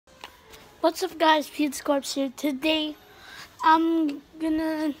What's up guys, PewdsCorps here. Today, I'm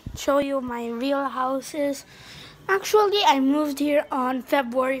gonna show you my real houses. Actually, I moved here on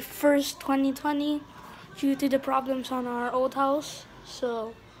February 1st, 2020 due to the problems on our old house.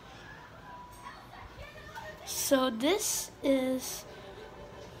 So this is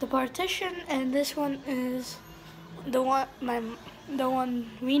the partition and this one is the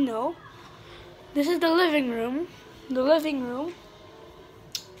one we know. This is the living room.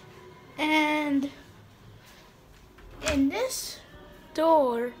 And in this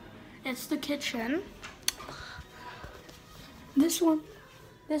door, it's the kitchen. This one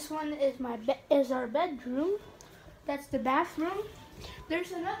is our bedroom. That's the bathroom.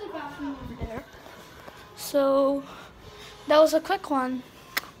 There's another bathroom over there. So that was a quick one.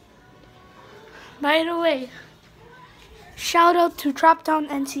 By the way, shout out to Traptown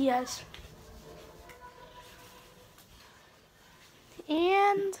NCS.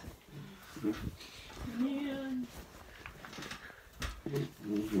 And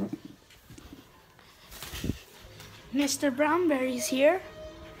Mr. Brownberry's here.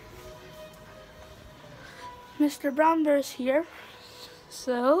 Mr. Brownberry's here.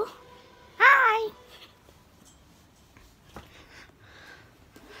 So, hi!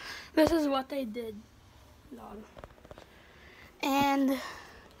 This is what I did. And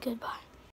goodbye.